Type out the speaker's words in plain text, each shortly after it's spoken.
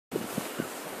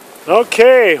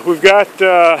Okay, we've got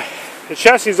the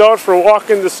Chessie's out for a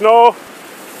walk in the snow.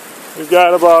 We've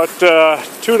got about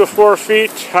 2 to 4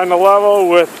 feet on the level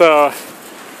with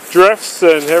drifts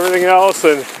and everything else,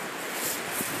 and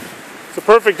it's a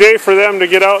perfect day for them to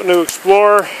get out and to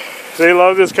explore. They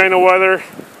love this kind of weather.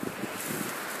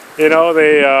 You know,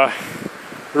 they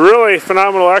really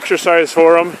phenomenal exercise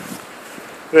for them.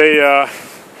 They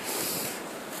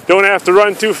don't have to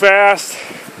run too fast.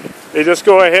 They just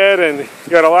go ahead, and you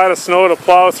got a lot of snow to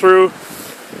plow through.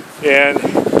 And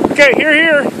okay,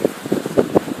 here.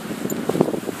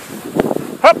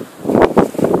 Hup.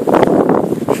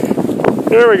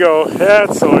 There we go.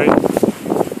 That's the way.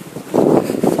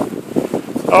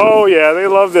 Oh yeah, they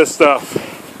love this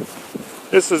stuff.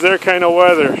 This is their kind of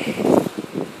weather.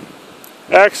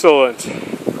 Excellent.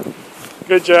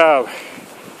 Good job.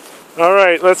 All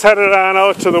right, let's head it on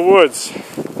out to the woods.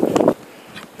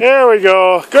 There we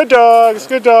go. Good dogs,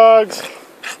 good dogs.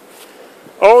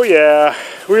 Oh yeah,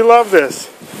 we love this.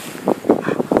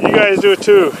 You guys do it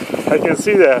too. I can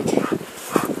see that.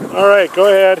 All right, go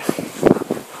ahead.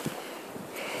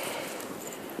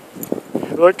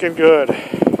 Looking good.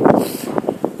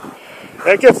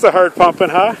 That gets the heart pumping,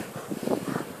 huh?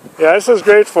 Yeah, this is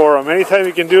great for them. Anytime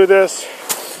you can do this,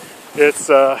 it's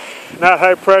not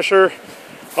high pressure,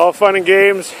 all fun and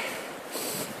games.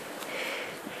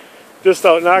 Just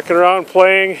out knocking around,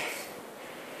 playing,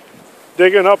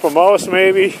 digging up a mouse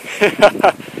maybe.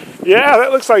 Yeah,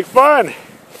 that looks like fun.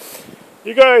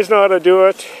 You guys know how to do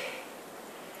it.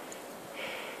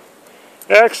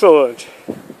 Excellent.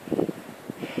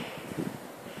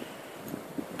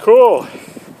 Cool.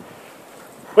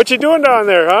 What you doing down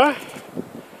there, huh?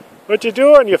 What you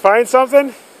doing? You find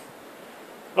something?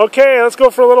 Okay, let's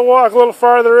go for a little walk a little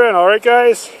farther in, alright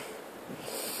guys?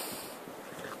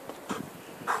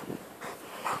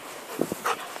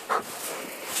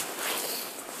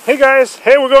 Hey guys,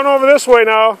 hey, we're going over this way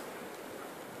now.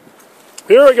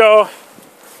 Here we go.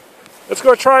 Let's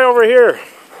go try over here.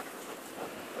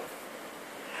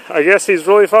 I guess he's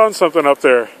really found something up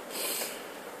there.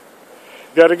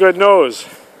 Got a good nose.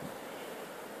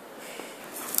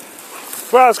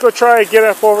 Well, let's go try and get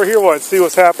up over here once, see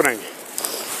what's happening.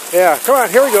 Yeah, come on,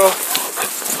 here we go.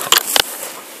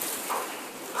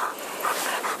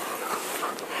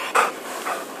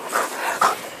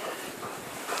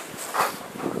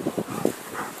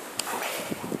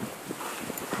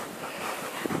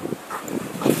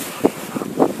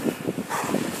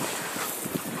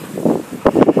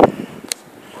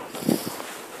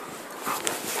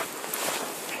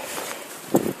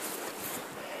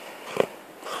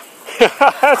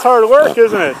 That's hard work,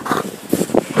 isn't it?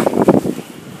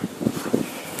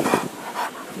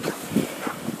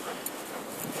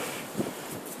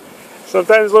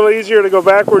 Sometimes a little easier to go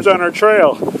backwards on our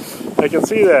trail. I can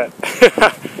see that.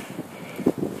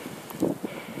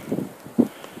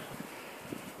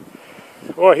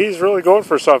 Boy, he's really going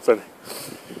for something.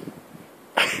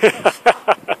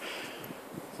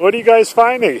 What are you guys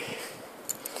finding?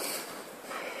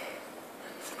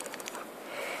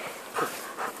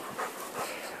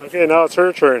 Okay, now it's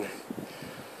her turn.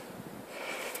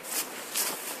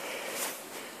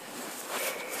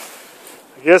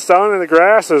 I guess down in the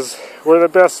grass is where the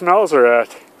best smells are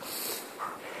at.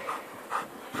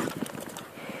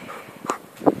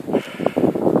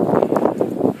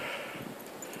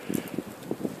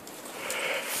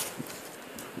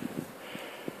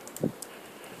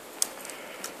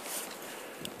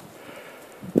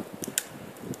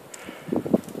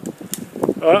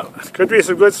 Well, could be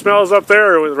some good smells up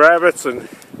there with rabbits and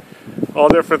all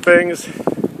different things.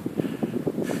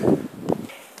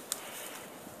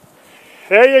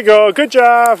 There you go. Good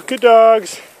job. Good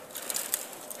dogs.